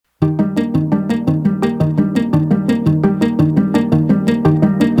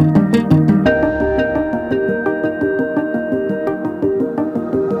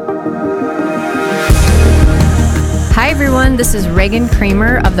This is Reagan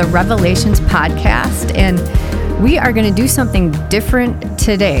Kramer of the Revelations Podcast, and we are going to do something different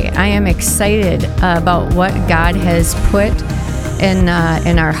today. I am excited about what God has put in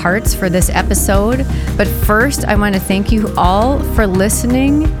our hearts for this episode. But first, I want to thank you all for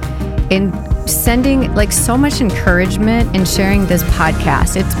listening and sending so much encouragement and sharing this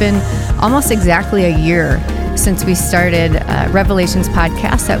podcast. It's been almost exactly a year since we started Revelations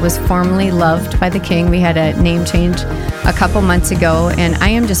Podcast that was formerly Loved by the King. We had a name change a couple months ago, and I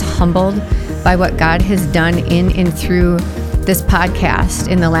am just humbled by what God has done in and through this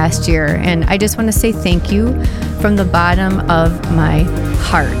podcast in the last year. And I just want to say thank you from the bottom of my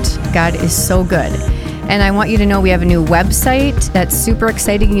heart. God is so good. And I want you to know we have a new website that's super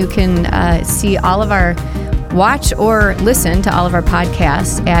exciting. You can see all of our, watch or listen to all of our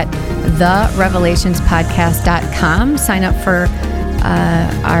podcasts at therevelationspodcast.com. Sign up for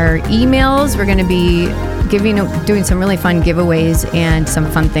our emails. We're going to be doing some really fun giveaways and some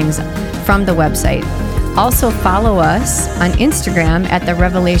fun things from the website. Also follow us on Instagram at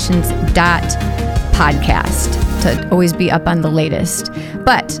therevelations.podcast to always be up on the latest.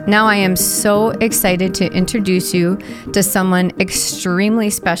 But now I am so excited to introduce you to someone extremely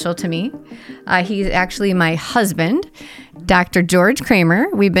special to me. He's actually my husband, Dr. George Kramer.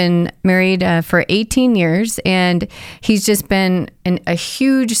 We've been married for 18 years, and he's just been a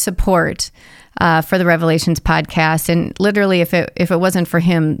huge support for the Revelations Podcast. And literally, if it wasn't for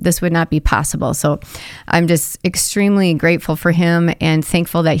him, this would not be possible. So I'm just extremely grateful for him and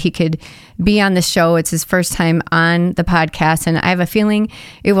thankful that he could be on the show. It's his first time on the podcast, and I have a feeling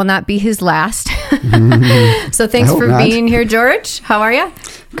it will not be his last. So thanks for being here, George. How are you?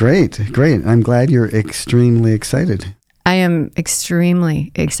 Great. I'm glad you're extremely excited. I am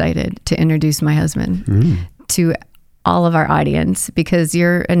extremely excited to introduce my husband to all of our audience, because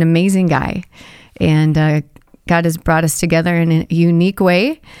you're an amazing guy, and God has brought us together in a unique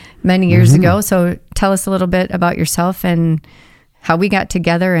way many years ago. So tell us a little bit about yourself and how we got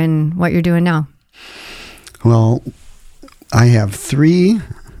together and what you're doing now. Well, I have 3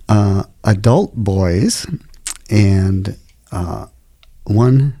 adult boys and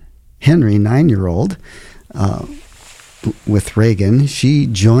one Henry, 9-year-old, with Reagan. She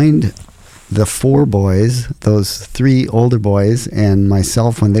joined the 4 boys, those 3 older boys, and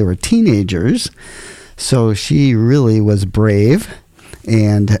myself when they were teenagers. So she really was brave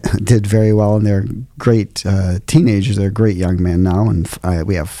and did very well. And they're great teenagers. They're great young men now. And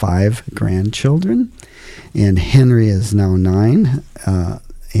we have 5 grandchildren. And Henry is now 9.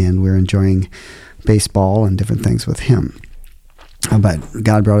 And we're enjoying baseball and different things with him. But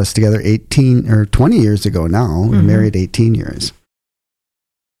God brought us together 20 years ago now. We're married 18 years.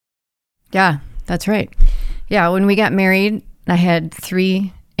 Yeah, that's right. Yeah, when we got married, I had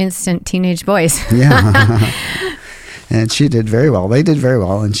 3 instant teenage boys. Yeah. And she did very well. They did very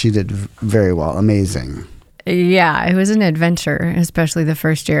well, and she did very well. Amazing. Yeah, it was an adventure, especially the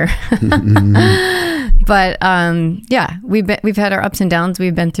first year. But yeah, we've had our ups and downs.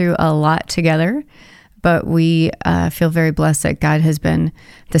 We've been through a lot together, but we feel very blessed that God has been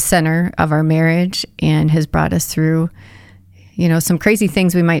the center of our marriage and has brought us through some crazy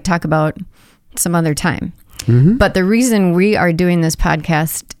things we might talk about some other time. But the reason we are doing this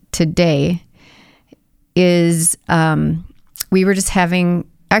podcast today is we were just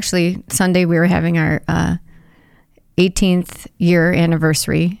Sunday we were having our 18th year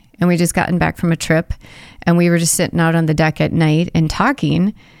anniversary, and we just gotten back from a trip, and we were just sitting out on the deck at night and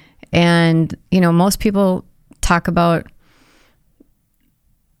talking. And, most people talk about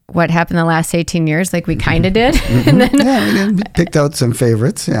what happened the last 18 years, like we kind of did. And then, we picked out some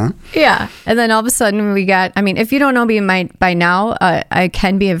favorites, yeah. Yeah. And then all of a sudden if you don't know me by now, I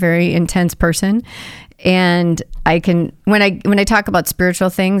can be a very intense person. And I can, when I talk about spiritual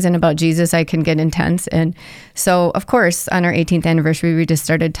things and about Jesus, I can get intense. And so, of course, on our 18th anniversary, we just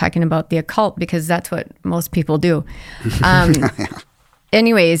started talking about the occult, because that's what most people do.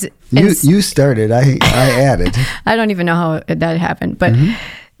 Anyways. You started, I added. I don't even know how that happened, but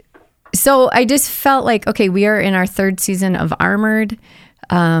so I just felt like, okay, we are in our 3rd season of Armored.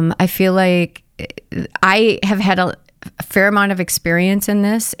 I feel like I have had a fair amount of experience in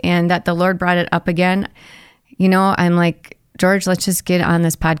this, and that the Lord brought it up again. I'm like, George, let's just get on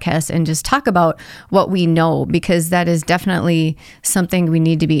this podcast and just talk about what we know, because that is definitely something we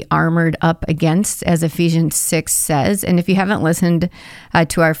need to be armored up against, as Ephesians 6 says. And if you haven't listened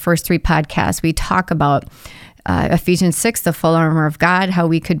to our first 3 podcasts, we talk about Ephesians 6, the full armor of God, how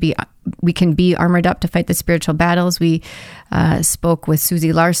we can be armored up to fight the spiritual battles. We spoke with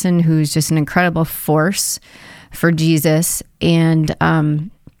Susie Larson, who's just an incredible force for Jesus. And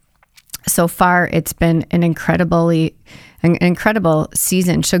so far, it's been an incredibly an incredible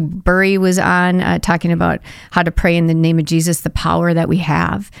season. Shug Burry was on talking about how to pray in the name of Jesus, the power that we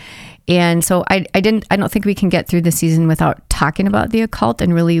have. And so I don't think we can get through the season without talking about the occult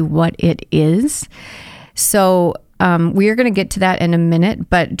and really what it is. So we are going to get to that in a minute.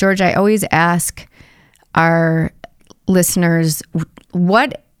 But George, I always ask our listeners,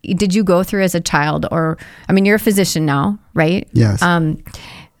 what did you go through as a child? Or, I mean, you're a physician now, right? Yes.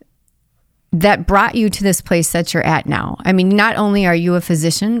 That brought you to this place that you're at now. I mean, not only are you a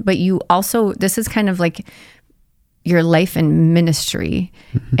physician, but you also, this is kind of like your life and ministry.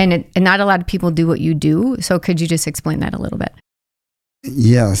 And not a lot of people do what you do. So could you just explain that a little bit?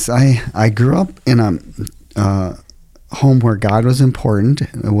 Yes, I grew up in a home where God was important.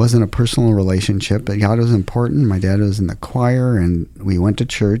 It wasn't a personal relationship, but God was important. My dad was in the choir, and we went to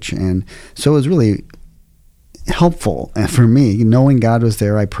church. And so it was really helpful for me. Knowing God was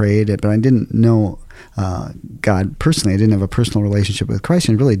there, I prayed, but I didn't know God personally. I didn't have a personal relationship with Christ,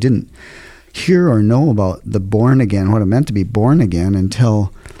 and really didn't hear or know about the born again, what it meant to be born again,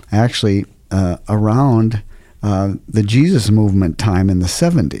 until actually around the Jesus movement time in the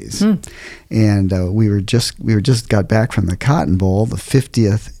 70s. And we were just got back from the Cotton Bowl, the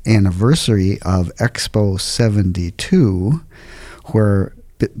 50th anniversary of Expo 72, where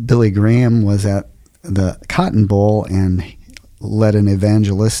Billy Graham was at the Cotton Bowl and led an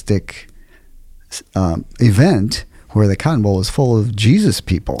evangelistic event where the Cotton Bowl was full of Jesus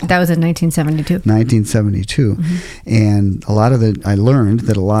people. That was in 1972. 1972. And I learned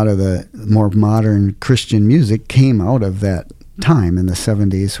that a lot of the more modern Christian music came out of that time in the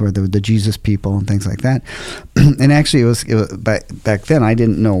 70s, where the Jesus people and things like that. And actually, it was back then, I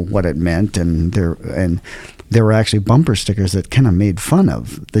didn't know what it meant, and there were actually bumper stickers that kind of made fun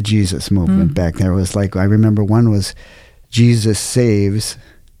of the Jesus movement back there. It was like, I remember one was Jesus Saves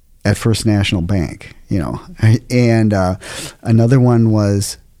at First National Bank, and another one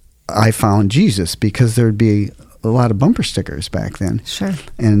was I Found Jesus, because there'd be a lot of bumper stickers back then. Sure.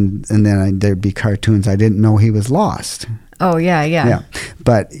 And then there'd be cartoons. I didn't know he was lost. Oh, yeah.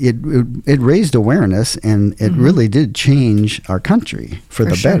 But it raised awareness, and it really did change our country for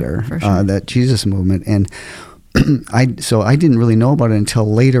the better, that Jesus movement. And I didn't really know about it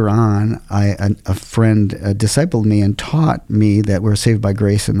until later on. A friend discipled me and taught me that we're saved by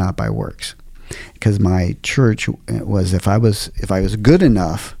grace and not by works, because my church was if I was good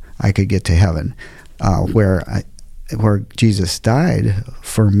enough, I could get to heaven, where Jesus died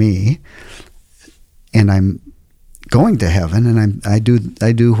for me, and I'm going to heaven, and I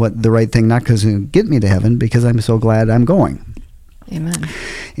do what the right thing, not because it'll get me to heaven, because I'm so glad I'm going. Amen.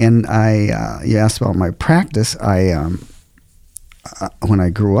 And you asked about my practice. When I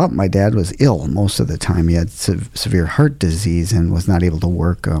grew up, my dad was ill most of the time. He had severe heart disease and was not able to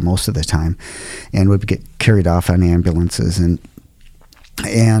work most of the time, and would get carried off on ambulances. And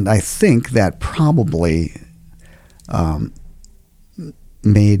I think that probably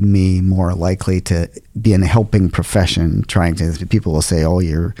made me more likely to be in a helping profession. People will say, "Oh,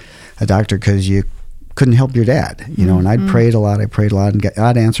 you're a doctor because you couldn't help your dad," and I prayed a lot, and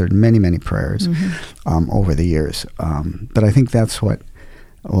God answered many, many prayers over the years. But I think that's what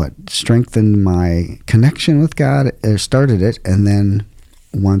strengthened my connection with God, started it. And then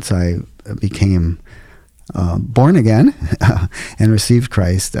once I became born again and received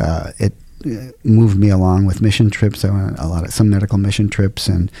Christ, it moved me along with mission trips. I went some medical mission trips,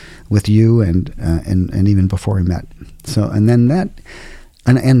 and with you, and even before we met. So, and then that.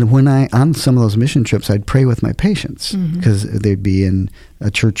 And when on some of those mission trips, I'd pray with my patients, because they'd be in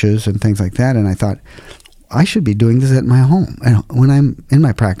churches and things like that. And I thought, I should be doing this at my home when I'm in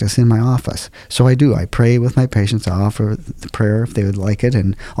my practice, in my office. So I do. I pray with my patients. I offer the prayer if they would like it.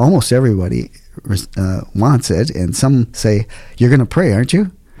 And almost everybody wants it. And some say, "You're going to pray, aren't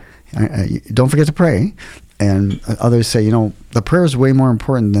you? Don't forget to pray." And others say, the prayer is way more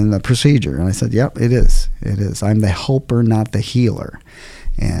important than the procedure. And I said, yep, it is. It is. I'm the helper, not the healer.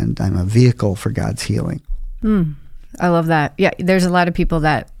 And I'm a vehicle for God's healing. I love that. Yeah, there's a lot of people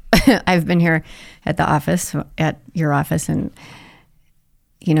that I've been here at your office, and,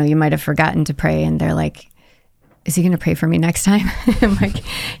 you might have forgotten to pray, and they're like, "Is he going to pray for me next time?" I'm like,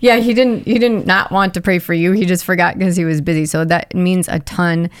 yeah, he didn't not want to pray for you. He just forgot because he was busy. So that means a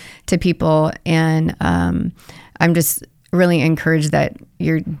ton to people. And I'm just really encouraged that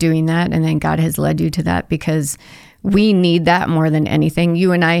you're doing that. And then God has led you to that, because we need that more than anything.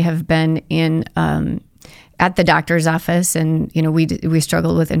 You and I have been in at the doctor's office, and, we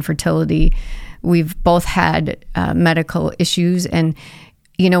struggled with infertility. We've both had medical issues, and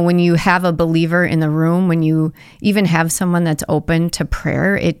when you have a believer in the room, when you even have someone that's open to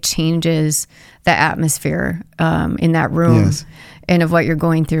prayer, it changes the atmosphere in that room. Yes. And of what you're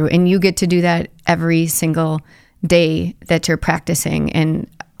going through. And you get to do that every single day that you're practicing. And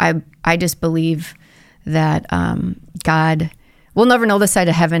I just believe that God will never know this side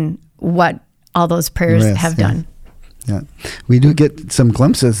of heaven what all those prayers have done. Yeah. We do get some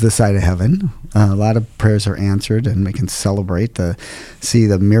glimpses this side of heaven. A lot of prayers are answered, and we can celebrate see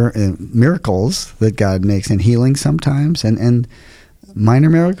the miracles that God makes in healing sometimes, and minor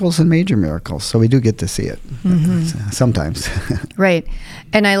miracles and major miracles. So we do get to see it sometimes. Right.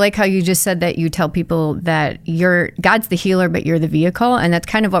 And I like how you just said that you tell people that God's the healer, but you're the vehicle. And that's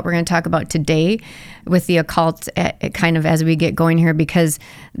kind of what we're going to talk about today with the occult, kind of as we get going here, because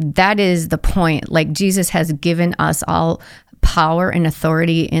that is the point. Like, Jesus has given us all power and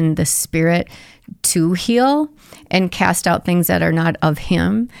authority in the Spirit to heal and cast out things that are not of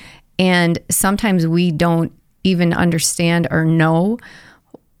Him. And sometimes we don't even understand or know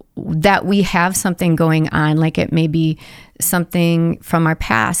that we have something going on, like it may be something from our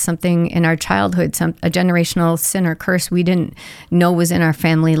past, something in our childhood, a generational sin or curse we didn't know was in our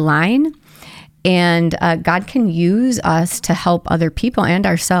family line. And God can use us to help other people and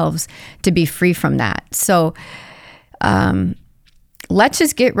ourselves to be free from that. So let's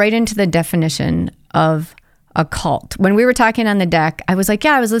just get right into the definition of a cult. When we were talking on the deck, I was like,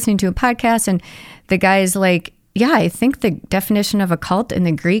 I was listening to a podcast, and the guy's like, I think the definition of a cult in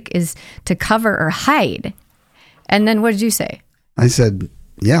the Greek is to cover or hide. And then what did you say? I said,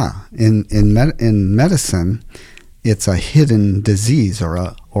 in medicine, it's a hidden disease or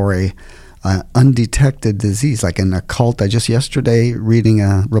a undetected disease, like an occult. I just yesterday reading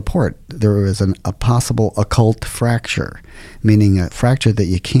a report, there was a possible occult fracture, meaning a fracture that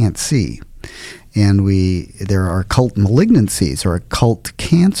you can't see. And there are occult malignancies or occult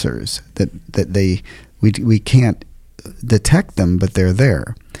cancers that we can't detect them, but they're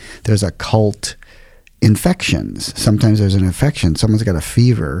there. There's occult infections. Sometimes there's an infection. Someone's got a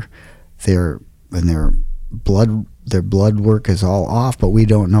fever. Their blood work is all off, but we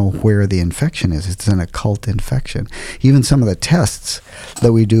don't know where the infection is. It's an occult infection. Even some of the tests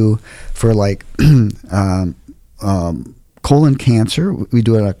that we do for colon cancer, we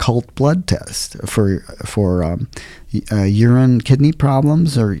do an occult blood test. For urine, kidney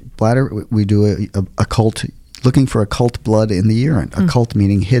problems or bladder, we do a occult, looking for occult blood in the urine. Occult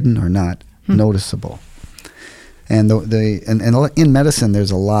meaning hidden or not noticeable. And in medicine,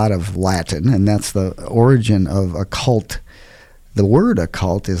 there's a lot of Latin, and that's the origin of occult. The word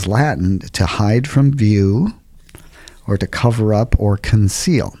occult is Latin, to hide from view, or to cover up or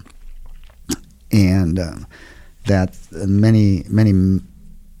conceal. And that many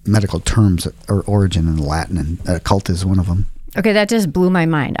medical terms are origin in Latin, and occult is one of them. Okay, that just blew my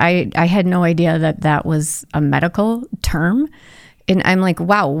mind. I had no idea that was a medical term. And I'm like,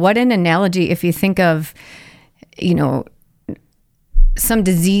 wow, what an analogy if you think of, some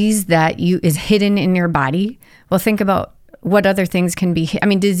disease that is hidden in your body. Well, think about what other things can be. I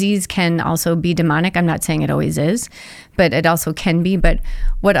mean, disease can also be demonic. I'm not saying it always is, but it also can be. But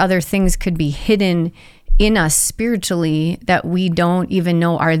what other things could be hidden in us spiritually that we don't even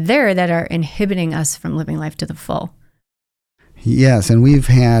know are there, that are inhibiting us from living life to the full? Yes, and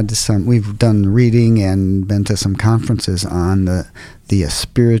we've done reading and been to some conferences on the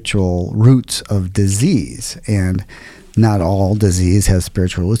spiritual roots of disease. And not all disease has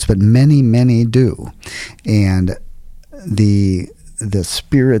spiritual roots, but many do. And the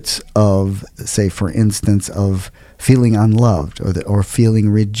spirits of, say, for instance, of feeling unloved or feeling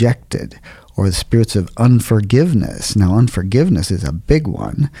rejected, or the spirits of unforgiveness. Now, unforgiveness is a big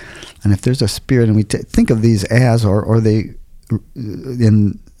one. And if there's a spirit, and we think of these as, or they,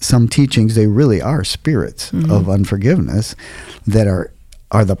 in some teachings, they really are spirits of unforgiveness that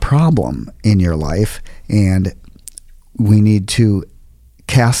are the problem in your life, and we need to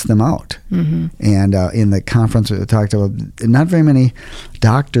cast them out. And in the conference we talked about, not very many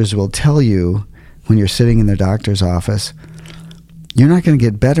doctors will tell you when you're sitting in their doctor's office, you're not going to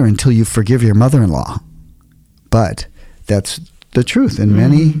get better until you forgive your mother-in-law. But that's the truth in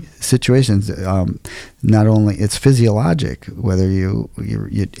many situations. Not only it's physiologic, whether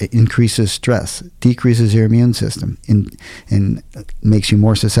it increases stress, decreases your immune system, and makes you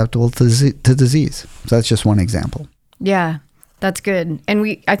more susceptible to disease. So that's just one example. Yeah, that's good.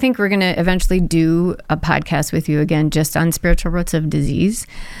 And I think we're going to eventually do a podcast with you again, just on spiritual roots of disease.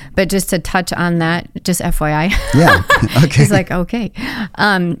 But just to touch on that, just FYI. Yeah. Okay. He's like, okay.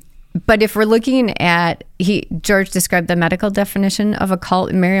 But if we're looking at, George described the medical definition of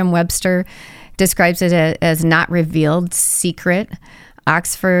occult. Merriam-Webster describes it as not revealed, secret,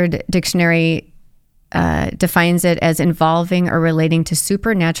 Oxford Dictionary defines it as involving or relating to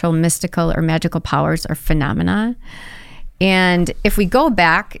supernatural, mystical, or magical powers or phenomena. And if we go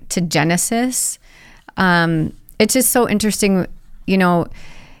back to Genesis, it's just so interesting,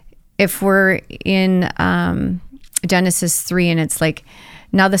 if we're in Genesis 3, and it's like,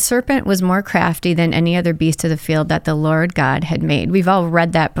 now the serpent was more crafty than any other beast of the field that the Lord God had made. We've all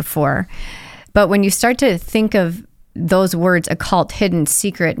read that before. But when you start to think of those words, occult, hidden,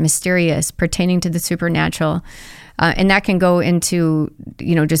 secret, mysterious, pertaining to the supernatural, and that can go into,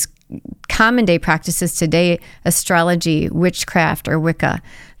 just common day practices today, astrology, witchcraft or Wicca,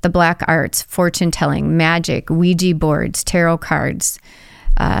 the black arts, fortune telling, magic, Ouija boards, tarot cards,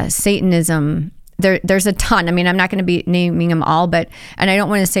 Satanism. There's a ton. I mean, I'm not going to be naming them all, and I don't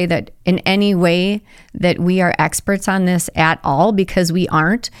want to say that in any way that we are experts on this at all, because we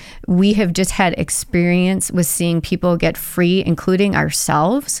aren't. We have just had experience with seeing people get free, including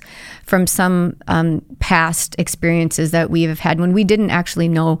ourselves, from some past experiences that we have had when we didn't actually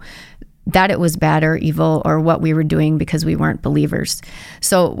know that it was bad or evil or what we were doing because we weren't believers.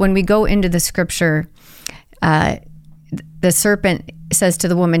 So when we go into the scripture, the serpent says to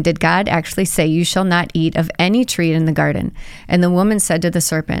the woman, did God actually say, you shall not eat of any tree in the garden? And the woman said to the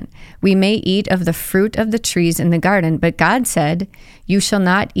serpent, we may eat of the fruit of the trees in the garden, but God said, you shall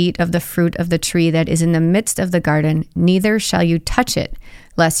not eat of the fruit of the tree that is in the midst of the garden, neither shall you touch it,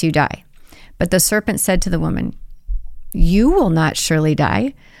 lest you die. But the serpent said to the woman, you will not surely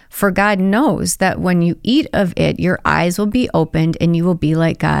die, for God knows that when you eat of it, your eyes will be opened and you will be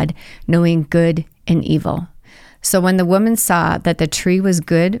like God, knowing good and evil. So when the woman saw that the tree was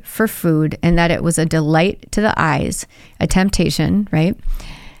good for food and that it was a delight to the eyes, a temptation, right?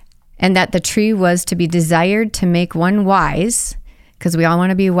 And that the tree was to be desired to make one wise, because we all want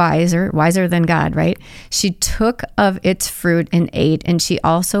to be wiser than God, right? She took of its fruit and ate, and she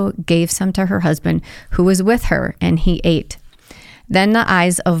also gave some to her husband who was with her, and he ate. Then the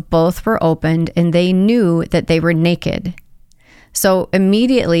eyes of both were opened, and they knew that they were naked. So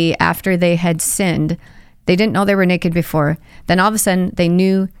immediately after they had sinned, they didn't know they were naked before. Then all of a sudden, they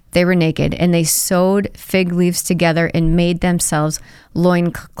knew they were naked, and they sewed fig leaves together and made themselves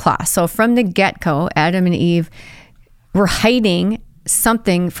loincloths. So from the get-go, Adam and Eve were hiding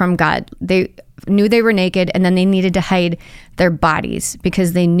something from God. They knew they were naked, and then they needed to hide their bodies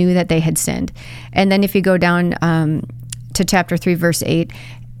because they knew that they had sinned. And then if you go down to chapter 3, verse 8,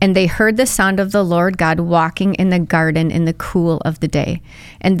 and they heard the sound of the Lord God walking in the garden in the cool of the day.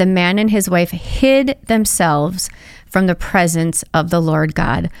 And the man and his wife hid themselves from the presence of the Lord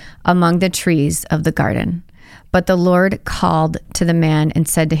God among the trees of the garden. But the Lord called to the man and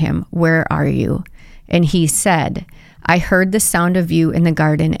said to him, where are you? And he said, I heard the sound of you in the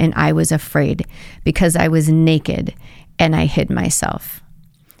garden, and I was afraid because I was naked and I hid myself.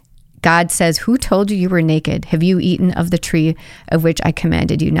 God says, who told you you were naked? Have you eaten of the tree of which I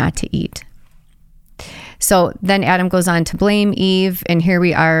commanded you not to eat? So then Adam goes on to blame Eve, and here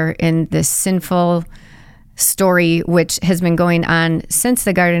we are in this sinful story, which has been going on since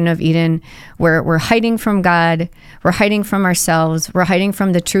the Garden of Eden, where we're hiding from God, we're hiding from ourselves, we're hiding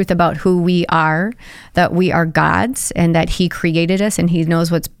from the truth about who we are, that we are God's, and that He created us, and He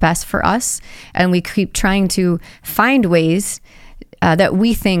knows what's best for us. And we keep trying to find ways that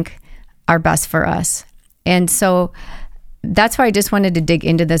we think are best for us. And so that's why I just wanted to dig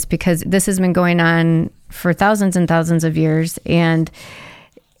into this, because this has been going on for thousands and thousands of years. And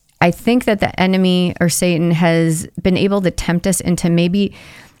I think that the enemy, or Satan, has been able to tempt us into maybe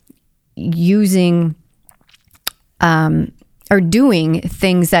using or doing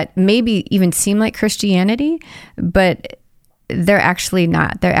things that maybe even seem like Christianity, but they're actually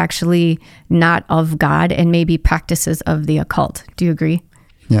not. They're actually not of God, and maybe practices of the occult. Do you agree?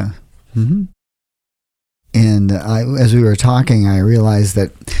 Yeah. Mm-hmm. And as we were talking, I realized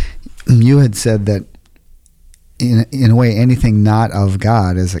that you had said that in a way, anything not of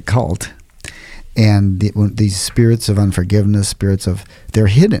God is a cult. And these spirits of unforgiveness, they're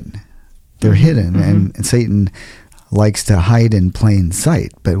hidden. They're hidden. Mm-hmm. And Satan likes to hide in plain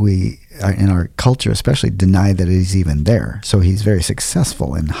sight, but we, in our culture especially, deny that he's even there. So he's very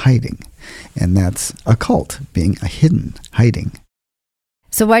successful in hiding. And that's a cult, being a hidden, hiding.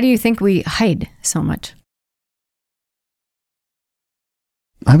 So why do you think we hide so much?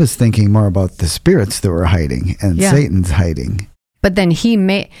 I was thinking more about the spirits that were hiding, and Satan's hiding. But then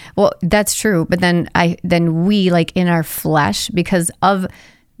that's true. But then we, like in our flesh, because of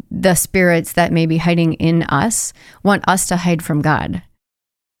the spirits that may be hiding in us, want us to hide from God.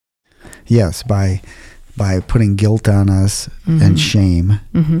 Yes, by putting guilt on us and shame,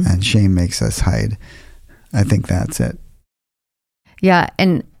 and shame makes us hide. I think that's it. Yeah.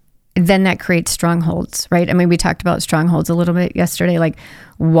 And then that creates strongholds, right? I mean, we talked about strongholds a little bit yesterday. Like,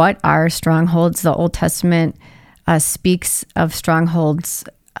 what are strongholds? The Old Testament speaks of strongholds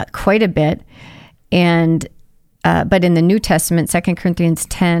quite a bit. And but in the New Testament, 2 Corinthians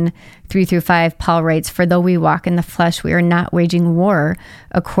 10, 3-5, Paul writes, "For though we walk in the flesh, we are not waging war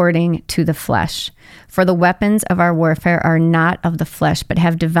according to the flesh. For the weapons of our warfare are not of the flesh, but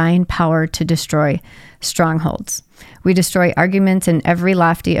have divine power to destroy strongholds. We destroy arguments and every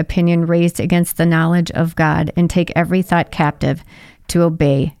lofty opinion raised against the knowledge of God, and take every thought captive to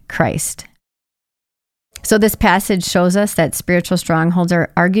obey Christ." So this passage shows us that spiritual strongholds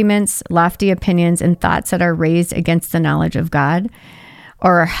are arguments, lofty opinions, and thoughts that are raised against the knowledge of God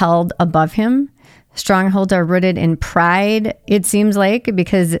or are held above Him. Strongholds are rooted in pride, it seems like,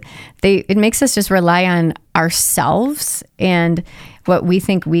 because it makes us just rely on ourselves and what we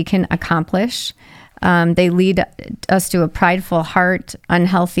think we can accomplish. They lead us to a prideful heart,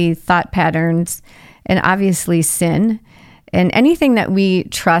 unhealthy thought patterns, and obviously sin. And anything that we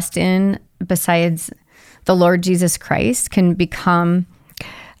trust in besides the Lord Jesus Christ can become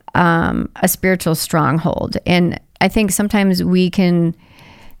a spiritual stronghold. And I think sometimes we can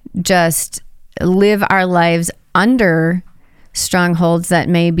just live our lives under strongholds that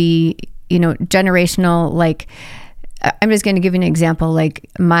may be, generational. Like, I'm just going to give you an example. Like,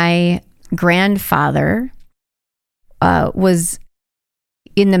 my grandfather was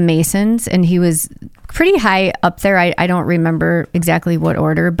in the Masons, and he was pretty high up there. I don't remember exactly what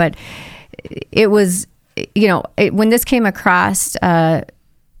order, but it was, when this came across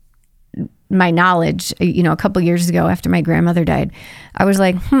my knowledge, a couple years ago after my grandmother died, I was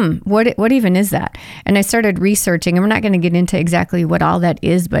like, what even is that? And I started researching, and we're not going to get into exactly what all that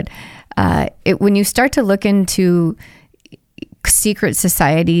is, but when you start to look into secret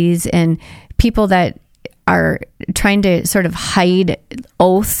societies and people that are trying to sort of hide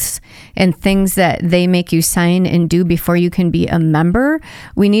oaths and things that they make you sign and do before you can be a member,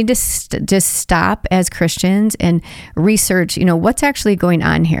 we need to just stop as Christians and research, what's actually going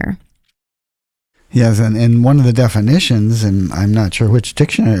on here. Yes, and one of the definitions, and I'm not sure which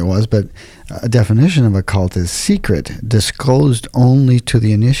dictionary it was, but a definition of a cult is secret, disclosed only to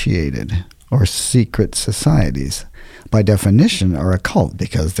the initiated, or secret societies. By definition, are a cult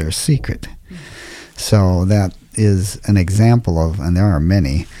because they're secret. So that is an example of, and there are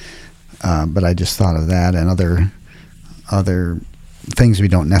many, but I just thought of that and other things we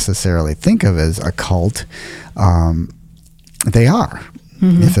don't necessarily think of as a cult. They are,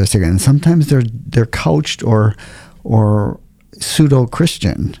 if they're secret, and sometimes they're couched or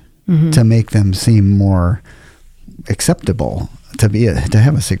pseudo-Christian to make them seem more acceptable to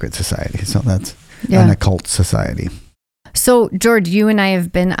have a secret society. So that's an occult society. So, George, you and I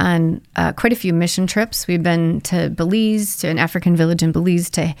have been on quite a few mission trips. We've been to Belize, to an African village in Belize,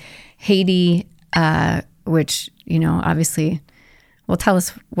 to Haiti, which, obviously, well, tell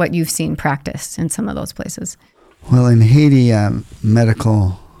us what you've seen practiced in some of those places. Well, in Haiti,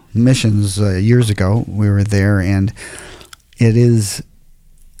 medical missions years ago, we were there, and it is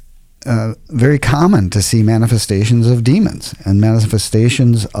very common to see manifestations of demons and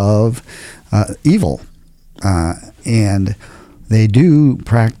manifestations of evil. And they do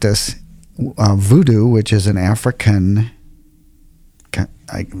practice voodoo, which is an African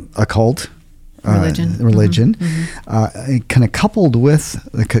occult religion, kind of coupled with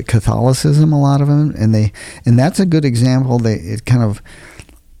the Catholicism. A lot of them, and that's a good example. It kind of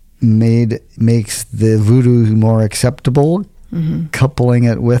makes the voodoo more acceptable, coupling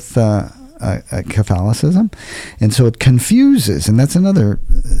it with Catholicism, and so it confuses, and that's another,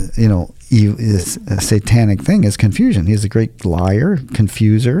 is a satanic thing is confusion. He's a great liar,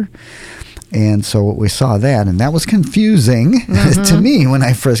 confuser, and so we saw that, and that was confusing to me when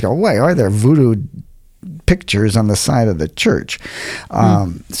I first go, why are there voodoo pictures on the side of the church?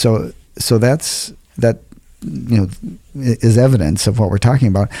 So that is evidence of what we're talking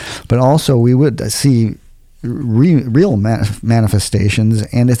about, but also we would see real manifestations,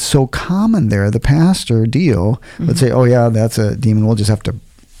 and it's so common there. The pastor, Dio, would say, oh yeah, that's a demon, we'll just have to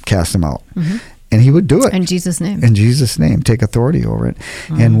cast him out. And he would do it. In Jesus' name. In Jesus' name, take authority over it.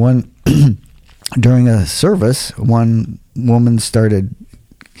 And during a service, one woman started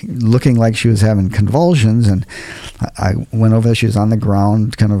looking like she was having convulsions, and I went over there, she was on the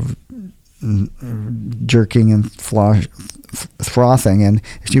ground, kind of jerking and frothing, and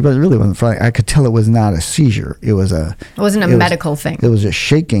she really wasn't frothing. I could tell it was not a seizure. It wasn't a medical thing. It was a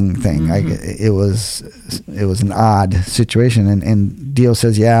shaking thing. It was an odd situation, and Dio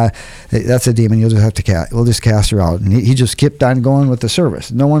says, "Yeah, that's a demon. You'll just have to we'll just cast her out." And he just kept on going with the service.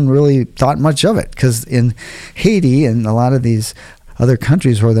 No one really thought much of it, because in Haiti and a lot of these other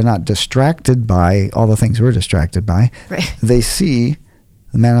countries where they're not distracted by all the things we're distracted by. Right. They see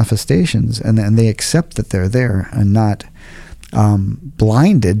the manifestations and they accept that they're there and not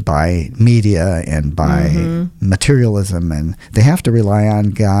blinded by media and by materialism. And they have to rely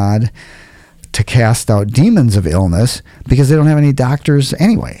on God to cast out demons of illness because they don't have any doctors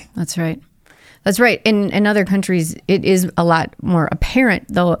anyway. That's right. That's right. In other countries, it is a lot more apparent,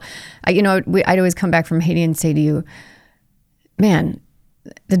 though. I'd always come back from Haiti and say to you, man,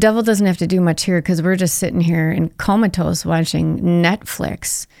 the devil doesn't have to do much here because we're just sitting here in comatose watching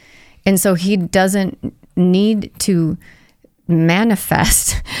Netflix. And so he doesn't need to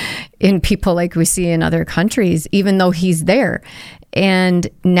manifest in people like we see in other countries, even though he's there. And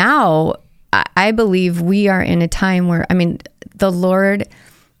now I believe we are in a time where, the Lord,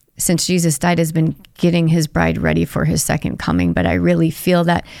 since Jesus died, has been getting his bride ready for his second coming. But I really feel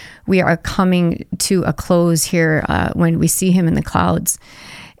that we are coming to a close here when we see him in the clouds.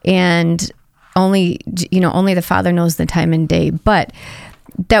 And only the Father knows the time and day. But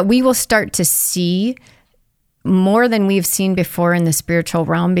that we will start to see more than we've seen before in the spiritual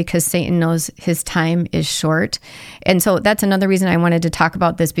realm because Satan knows his time is short. And so that's another reason I wanted to talk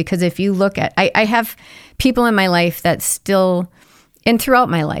about this, because if you look at, I have people in my life that still, and throughout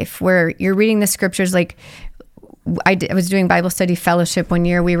my life, where you're reading the scriptures, like I was doing Bible study fellowship one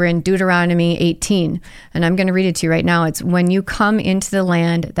year. We were in Deuteronomy 18, and I'm going to read it to you right now. It's, when you come into the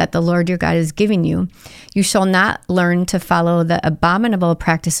land that the Lord your God is giving you, you shall not learn to follow the abominable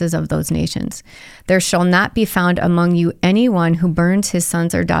practices of those nations. There shall not be found among you anyone who burns his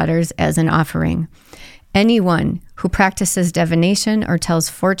sons or daughters as an offering, anyone who practices divination or tells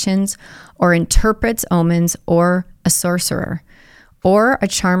fortunes or interprets omens, or a sorcerer, or a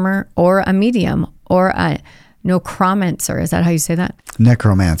charmer, or a medium, or a necromancer. Is that how you say that?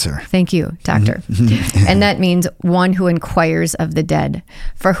 Necromancer. Thank you, doctor. And that means one who inquires of the dead.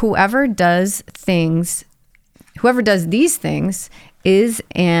 For whoever does these things is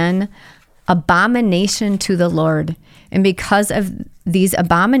an abomination to the Lord. And because of these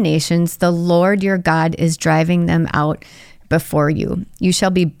abominations, the Lord your God is driving them out before you. You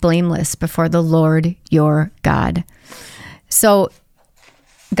shall be blameless before the Lord your God. So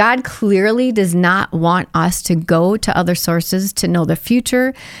God clearly does not want us to go to other sources to know the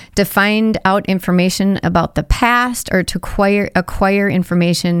future, to find out information about the past, or to acquire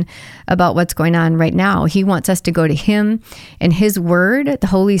information about what's going on right now. He wants us to go to him and his word, the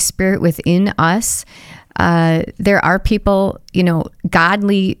Holy Spirit within us. There are people,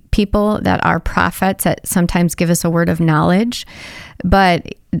 godly people that are prophets that sometimes give us a word of knowledge,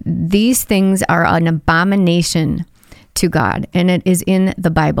 but these things are an abomination to God, and it is in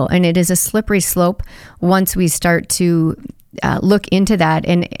the Bible, and it is a slippery slope once we start to look into that.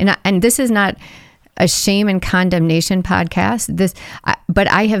 And this is not a shame and condemnation podcast.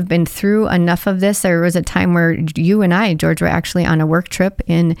 But I have been through enough of this. There was a time where you and I, George, were actually on a work trip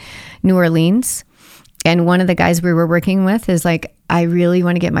in New Orleans, and one of the guys we were working with is like, I really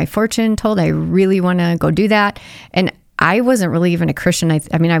want to get my fortune told. I really want to go do that. And I wasn't really even a Christian. I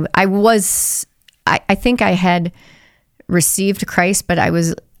think I had received Christ, but I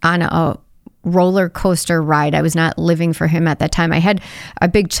was on a roller coaster ride. I was not living for him at that time. I had a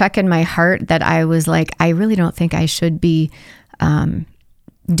big check in my heart that I was like, I really don't think I should be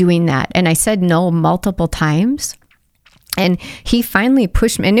doing that. And I said no multiple times. And he finally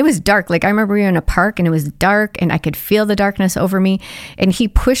pushed me, and it was dark. Like I remember we were in a park and it was dark and I could feel the darkness over me, and he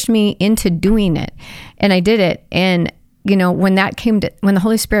pushed me into doing it. And I did it. And when the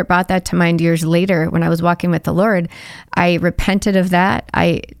Holy Spirit brought that to mind years later, when I was walking with the Lord, I repented of that.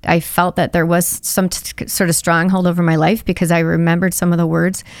 I felt that there was some sort of stronghold over my life because I remembered some of the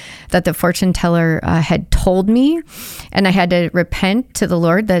words that the fortune teller had told me. And I had to repent to the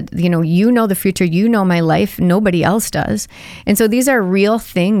Lord that, you know the future, you know my life, nobody else does. And so these are real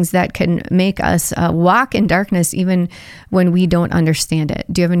things that can make us walk in darkness even when we don't understand it.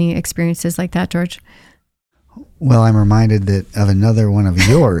 Do you have any experiences like that, George? Well, I'm reminded of another one of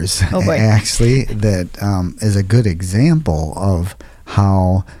yours, Oh boy. actually, that is a good example of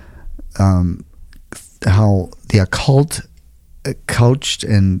how the occult, coached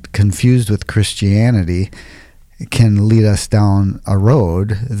and confused with Christianity, can lead us down a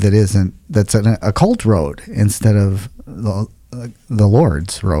road that's an occult road instead of the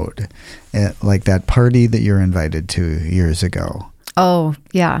Lord's road, like that party that you're invited to years ago. Oh,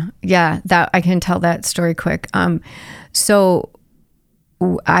 yeah. That I can tell that story quick. So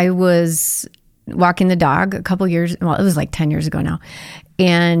I was walking the dog a couple years, it was like 10 years ago now.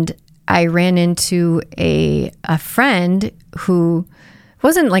 And I ran into a friend who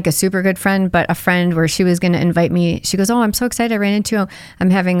wasn't like a super good friend, but a friend where she was going to invite me. She goes, "Oh, I'm so excited. I ran into I'm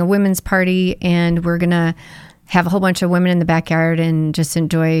having a women's party and we're going to have a whole bunch of women in the backyard and just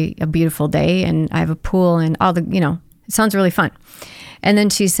enjoy a beautiful day. And I have a pool and all the, it sounds really fun." And then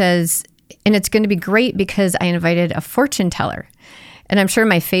she says, "And it's going to be great because I invited a fortune teller." And I'm sure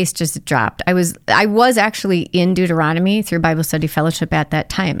my face just dropped. I was actually in Deuteronomy through Bible Study Fellowship at that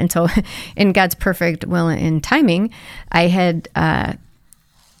time. And so in God's perfect will and timing, I had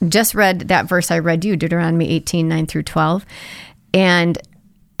just read that verse I read you, Deuteronomy 18, 9 through 12. And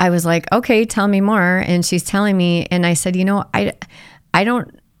I was like, "Okay, tell me more." And she's telling me, and I said, I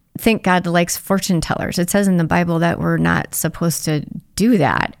don't think God likes fortune tellers. It says in the Bible that we're not supposed to do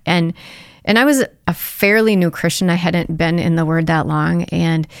that. And I was a fairly new Christian. I hadn't been in the Word that long.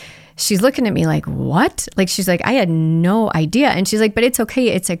 And she's looking at me like, "What?" Like, she's like, "I had no idea." And she's like, "But it's okay.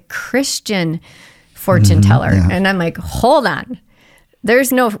 It's a Christian fortune teller." Yeah. And I'm like, "Hold on. There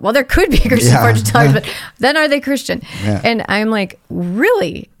could be Christian fortune tellers, but then are they Christian?" Yeah. And I'm like,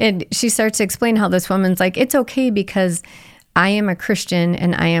 "Really?" And she starts to explain how this woman's like, "It's okay because I am a Christian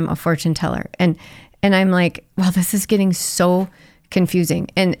and I am a fortune teller." And I'm like, "Wow, this is getting so confusing."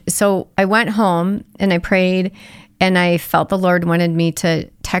 And so I went home and I prayed and I felt the Lord wanted me to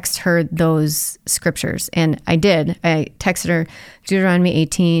text her those scriptures. And I did. I texted her Deuteronomy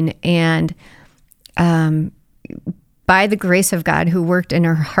 18, and by the grace of God who worked in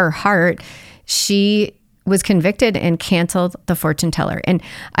her heart, she was convicted and canceled the fortune teller. And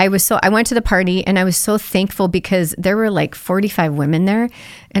I went to the party and I was so thankful because there were like 45 women there.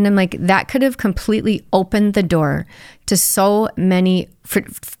 And I'm like, that could have completely opened the door to so many,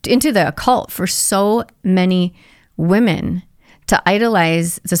 into the occult for so many women to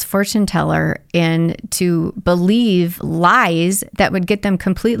idolize this fortune teller and to believe lies that would get them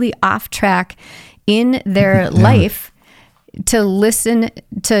completely off track in their life, to listen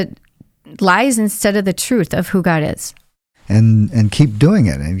to lies instead of the truth of who God is. And keep doing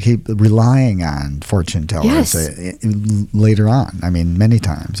it and keep relying on fortune tellers later on. I mean, many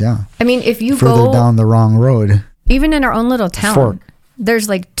times, yeah. I mean, if you further down the wrong road. Even in our own little town, there's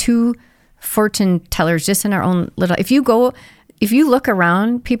like 2 fortune tellers just in our own little. If you look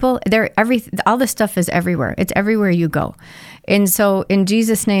around, people, all this stuff is everywhere. It's everywhere you go. And so in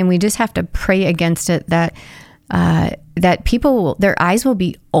Jesus' name, we just have to pray against it, that people, their eyes will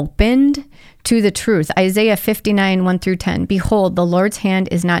be opened to the truth. Isaiah 59, 1 through 10. "Behold, the Lord's hand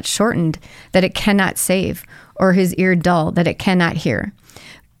is not shortened that it cannot save, or his ear dull that it cannot hear.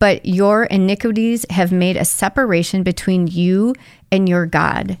 But your iniquities have made a separation between you and your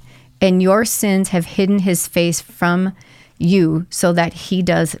God, and your sins have hidden his face from you so that he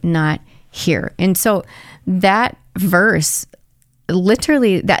does not hear." And so that verse,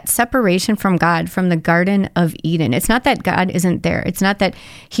 literally that separation from God, from the Garden of Eden. It's not that God isn't there. It's not that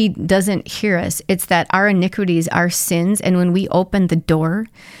he doesn't hear us. It's that our iniquities, our sins, and when we open the door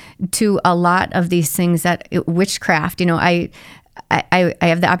to a lot of these things, that witchcraft, I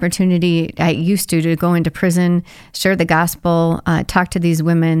have the opportunity, I used to go into prison, share the gospel, talk to these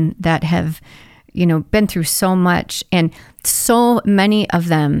women that have, been through so much. And so many of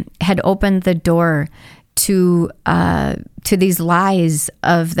them had opened the door to these lies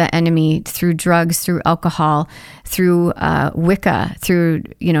of the enemy through drugs, through alcohol, through Wicca, through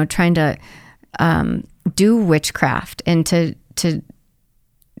trying to do witchcraft, and to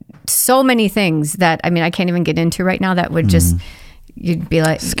so many things that I can't even get into right now. That would just you'd be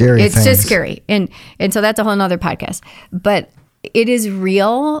like scary. It's just scary, and so that's a whole nother podcast. But it is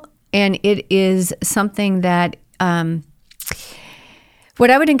real, and it is something that. What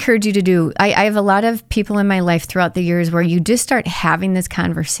I would encourage you to do, I have a lot of people in my life throughout the years where you just start having this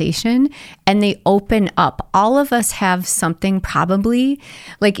conversation and they open up. All of us have something, probably.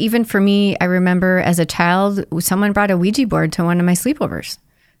 Like, even for me, I remember as a child, someone brought a Ouija board to one of my sleepovers.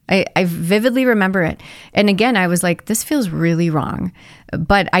 I vividly remember it. And again, I was like, this feels really wrong.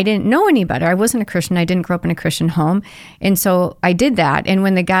 But I didn't know any better. I wasn't a Christian. I didn't grow up in a Christian home. And so I did that. And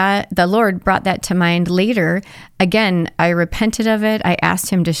when the Lord brought that to mind later, again, I repented of it. I asked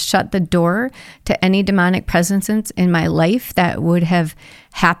him to shut the door to any demonic presences in my life that would have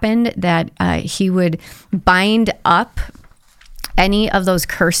happened, that he would bind up any of those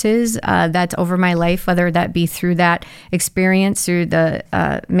curses that's over my life, whether that be through that experience, through the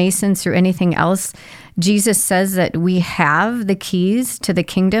Masons, through anything else. Jesus says that we have the keys to the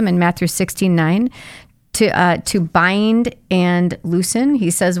kingdom in Matthew 16:9 to bind and loosen. He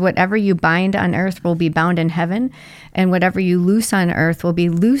says, whatever you bind on earth will be bound in heaven, and whatever you loose on earth will be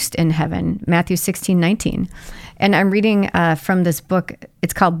loosed in heaven. Matthew 16:19. And I'm reading from this book.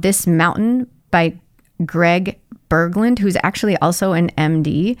 It's called This Mountain by Greg Berglund, who's actually also an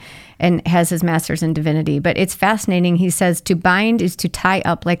MD and has his master's in divinity. But it's fascinating. He says, to bind is to tie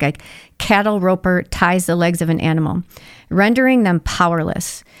up like a cattle roper ties the legs of an animal, rendering them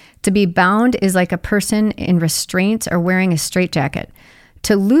powerless. To be bound is like a person in restraints or wearing a straitjacket.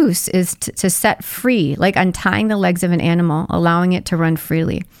 To loose is to set free, like untying the legs of an animal, allowing it to run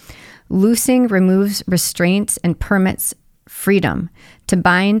freely. Loosing removes restraints and permits freedom. To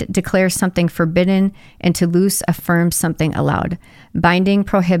bind declares something forbidden, and to loose affirms something allowed. Binding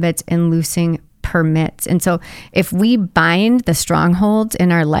prohibits and loosing permits. And so if we bind the strongholds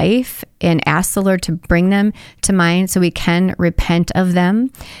in our life and ask the Lord to bring them to mind so we can repent of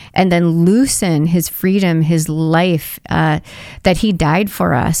them, and then loosen his freedom, his life, that he died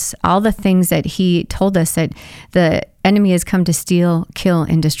for us, all the things that he told us that the enemy has come to steal, kill,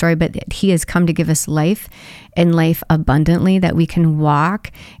 and destroy, but that he has come to give us life and life abundantly, that we can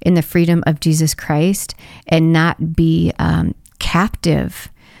walk in the freedom of Jesus Christ and not be captive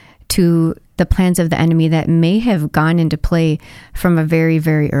to the plans of the enemy that may have gone into play from a very,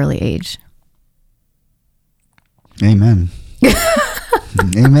 very early age. Amen.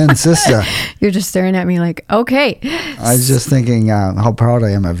 Amen, sister. You're just staring at me like, okay. I was just thinking how proud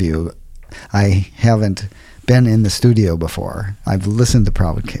I am of you. I haven't been in the studio before. I've listened to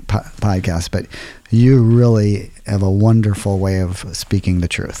podcasts, but you really have a wonderful way of speaking the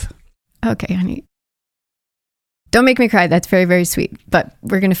truth. Okay, honey. Don't make me cry. That's very, very sweet. But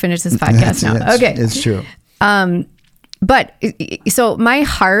we're going to finish this podcast now. Okay. It's true. But so my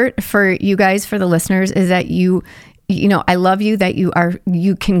heart for you guys, for the listeners, is that you know, I love you, that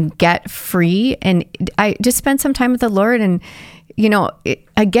you can get free, and I just spend some time with the Lord. And, you know,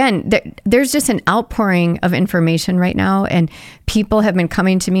 there's just an outpouring of information right now, and people have been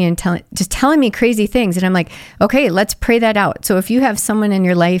coming to me and telling me crazy things. And I'm like, okay, let's pray that out. So if you have someone in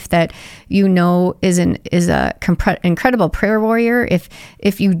your life that you know is a incredible prayer warrior,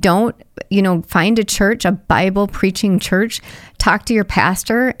 if you don't, you know, find a church, a Bible preaching church, talk to your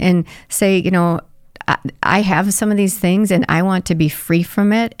pastor and say, you know, I have some of these things and I want to be free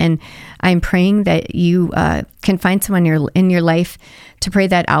from it. And I'm praying that you can find someone in your life to pray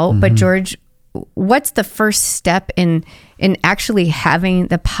that out. Mm-hmm. But George, what's the first step in actually having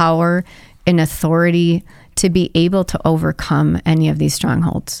the power and authority to be able to overcome any of these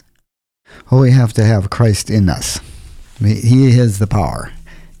strongholds? Well, we have to have Christ in us. He is the power.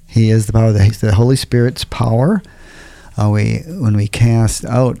 He is the power, the Holy Spirit's power. When we cast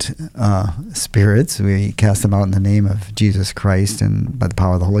out spirits, we cast them out in the name of Jesus Christ and by the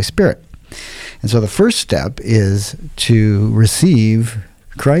power of the Holy Spirit. And so the first step is to receive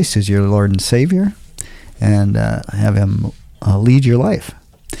Christ as your Lord and Savior and have him lead your life.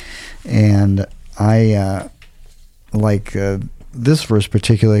 And I like this verse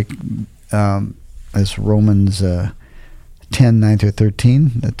particularly, as Romans 10, 9 through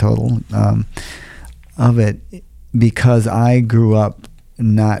 13, the total of it, because I grew up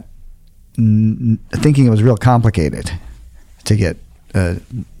not thinking it was real complicated to get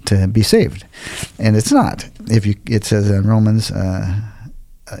to be saved, and it's not. It says in Romans,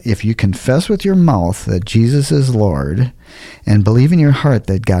 if you confess with your mouth that Jesus is Lord, and believe in your heart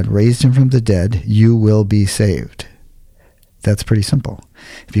that God raised him from the dead, you will be saved. That's pretty simple.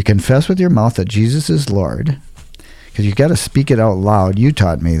 If you confess with your mouth that Jesus is Lord, because you got to speak it out loud. You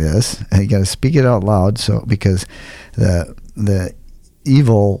taught me this. You got to speak it out loud, so because the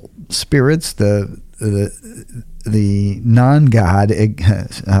evil spirits, the non-God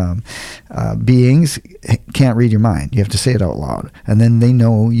beings can't read your mind. You have to say it out loud, and then they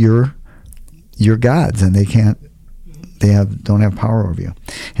know you're gods, and they don't have power over you.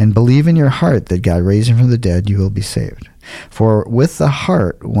 And believe in your heart that God raised him from the dead, you will be saved. For with the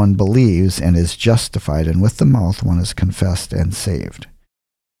heart one believes and is justified, and with the mouth one is confessed and saved.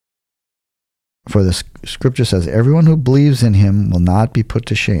 For the scripture says, everyone who believes in him will not be put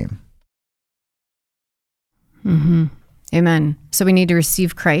to shame. Mm-hmm. Amen. So we need to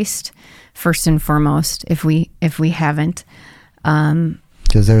receive Christ first and foremost if we haven't.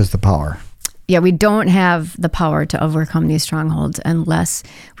 Because there's the power. Yeah, we don't have the power to overcome these strongholds unless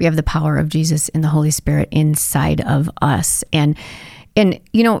we have the power of Jesus and the Holy Spirit inside of us. And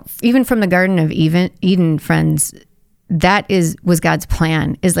you know, even from the Garden of Eden, friends, that was God's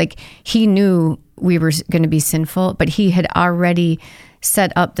plan. Is like he knew we were going to be sinful, but he had already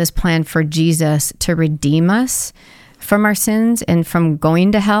set up this plan for Jesus to redeem us from our sins and from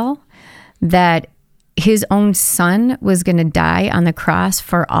going to hell, that his own son was going to die on the cross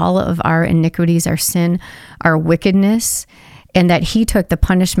for all of our iniquities, our sin, our wickedness, and that he took the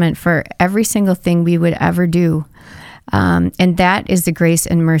punishment for every single thing we would ever do. And that is the grace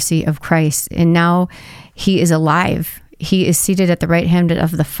and mercy of Christ. And now he is alive. He is seated at the right hand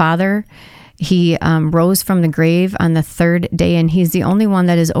of the Father. He rose from the grave on the third day, and he's the only one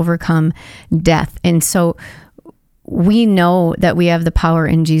that has overcome death. And so we know that we have the power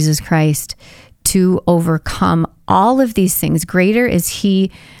in Jesus Christ to overcome all of these things. Greater is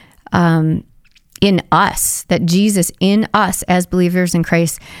he in us, that Jesus in us as believers in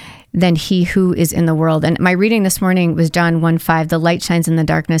Christ, than he who is in the world. And my reading this morning was John 1:5, the light shines in the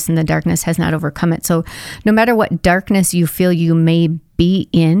darkness and the darkness has not overcome it. So no matter what darkness you feel you may be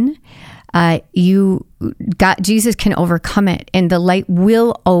in, Jesus can overcome it, and the light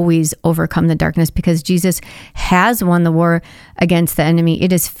will always overcome the darkness because Jesus has won the war against the enemy.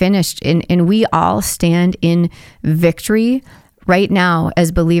 It is finished, and we all stand in victory right now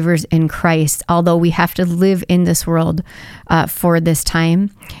as believers in Christ. Although we have to live in this world for this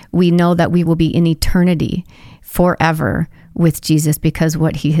time, we know that we will be in eternity forever with Jesus because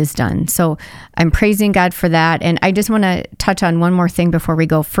what he has done. So I'm praising God for that. And I just want to touch on one more thing before we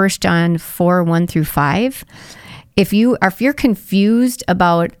go. 1 John 4:1-5. If you're confused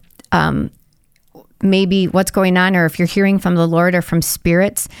about maybe what's going on, or if you're hearing from the Lord or from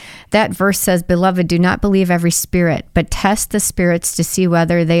spirits, that verse says, "Beloved, do not believe every spirit, but test the spirits to see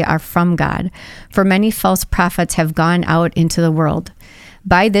whether they are from God. For many false prophets have gone out into the world.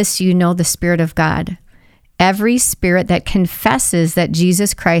 By this you know the Spirit of God. Every spirit that confesses that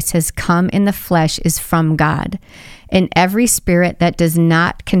Jesus Christ has come in the flesh is from God. And every spirit that does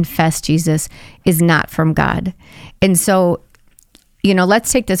not confess Jesus is not from God." And so,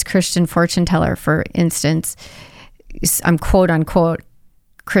 let's take this Christian fortune teller, for instance. I'm quote unquote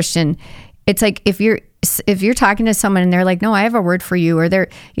Christian. It's like if you're talking to someone and they're like, "No, I have a word for you," or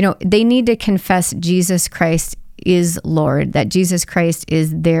they need to confess Jesus Christ is Lord, that Jesus Christ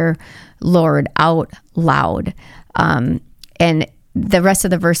is their Lord out loud. And the rest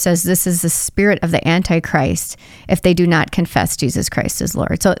of the verse says, this is the spirit of the Antichrist if they do not confess Jesus Christ as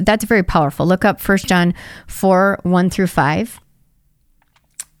Lord. So that's very powerful. Look up 1 John 4:1-5.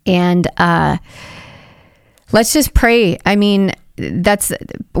 And let's just pray. I mean, that's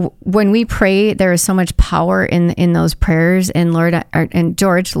when we pray, there is so much power in those prayers. And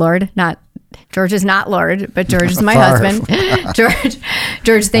George is not Lord, but George is my husband.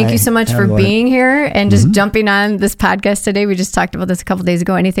 George, thank you so much for being here and just jumping on this podcast today. We just talked about this a couple days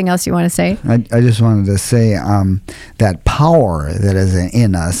ago. Anything else you want to say? I just wanted to say that power that is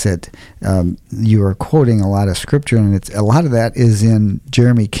in us. You were quoting a lot of scripture, and a lot of that is in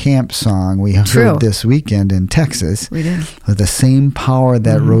Jeremy Camp's song we heard this weekend in Texas. We did. The same power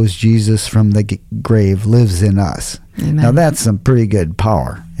that rose Jesus from the grave lives in us. Amen. Now that's some pretty good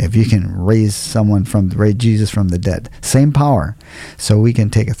power. If you can raise Jesus from the dead, same power, so we can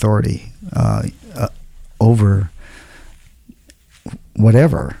take authority over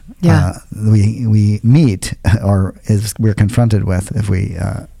whatever we meet or we're confronted with if we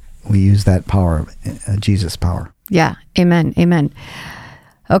use that power, Jesus' power. Yeah, amen.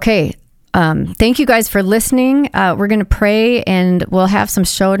 Okay. Thank you guys for listening. We're going to pray, and we'll have some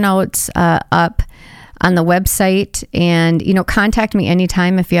show notes up on the website, and contact me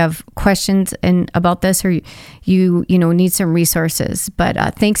anytime if you have questions about this, or you need some resources. But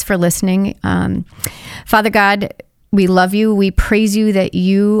thanks for listening. Father God, we love you. We praise you that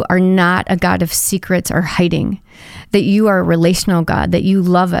you are not a God of secrets or hiding, that you are a relational God, that you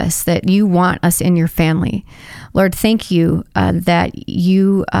love us, that you want us in your family. Lord, thank you that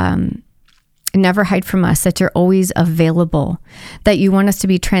you never hide from us, that you're always available, that you want us to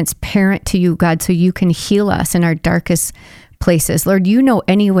be transparent to you, God, so you can heal us in our darkest places. Lord, you know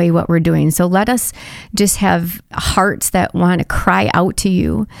anyway what we're doing. So let us just have hearts that want to cry out to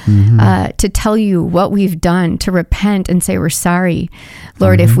you, to tell you what we've done, to repent and say we're sorry.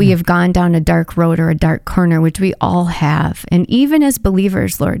 Lord, if we have gone down a dark road or a dark corner, which we all have. And even as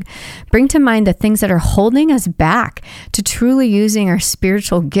believers, Lord, bring to mind the things that are holding us back to truly using our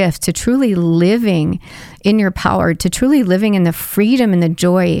spiritual gifts, to truly living in your power, to truly living in the freedom and the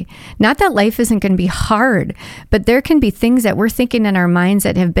joy. Not that life isn't going to be hard, but there can be things that we're thinking in our minds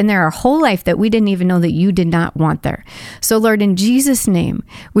that have been there our whole life that we didn't even know that you did not want there. So Lord, in Jesus' name,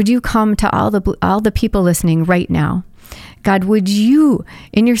 would you come to all the people listening right now? God, would you,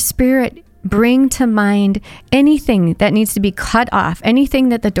 in your spirit, bring to mind anything that needs to be cut off, anything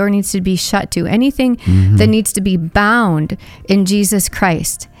that the door needs to be shut to, anything that needs to be bound in Jesus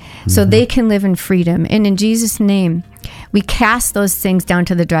Christ, so they can live in freedom. And in Jesus' name, we cast those things down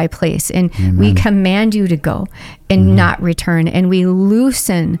to the dry place, and we command you to go and not return. And we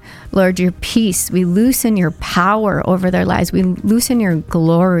loosen, Lord, your peace. We loosen your power over their lives. We loosen your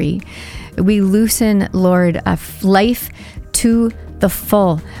glory. We loosen, Lord, life to the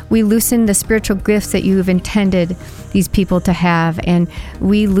full. We loosen the spiritual gifts that you have intended these people to have. And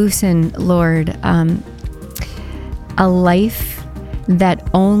we loosen, Lord, a life that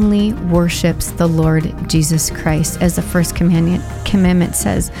only worships the Lord Jesus Christ. As the first commandment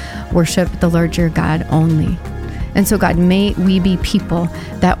says, worship the Lord your God only. And so, God, may we be people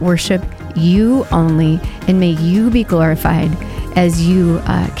that worship you only, and may you be glorified as you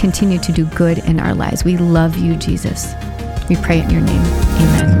continue to do good in our lives. We love you, Jesus. We pray in your name.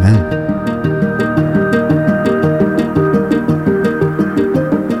 Amen. Amen.